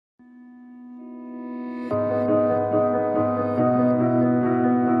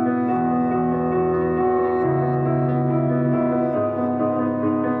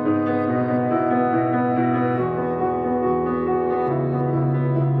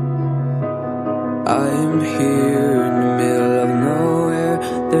I am here in the middle of nowhere.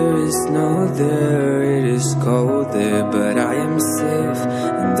 There is no there, it is cold there, but I am safe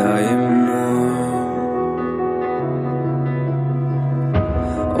and I am warm.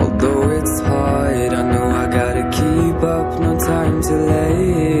 Although it's hard, I know I gotta keep up. No time to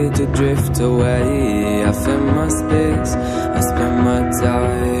late, to drift away. I fill my space, I spend my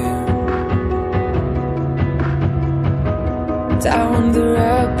time down the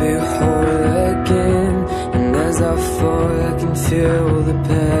rabbit hole again. And as I fall, I can feel the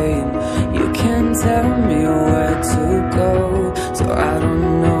pain. You can't tell me where to go, so I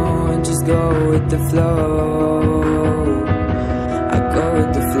don't know, I just go with the flow. I go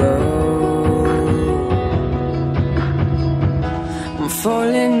with the flow. I'm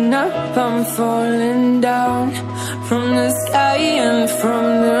falling up, I'm falling down, from the sky and from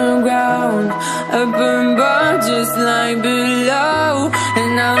the ground. Up above just like below,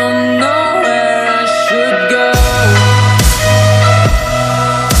 and I don't know where I should go.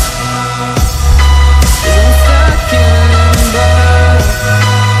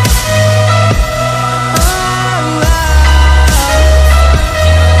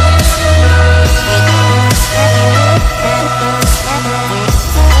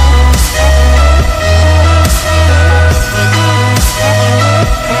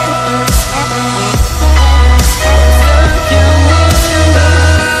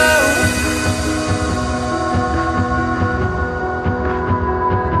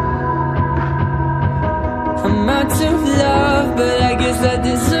 I'm out of love, but I guess I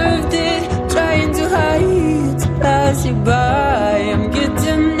deserved it. Trying to hide, to pass you by. I'm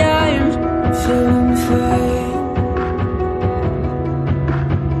getting down, feeling fine.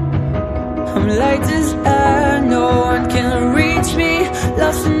 I'm light as air, no one can reach me.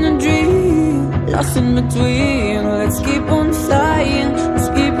 Lost in a dream, lost in between. Let's keep on flying, let's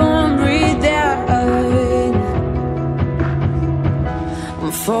keep on breathing.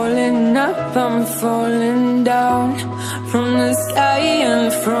 I'm falling up, I'm falling down, from the sky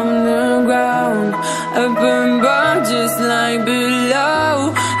and from the ground. Up above just like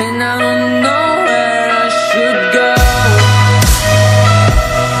below.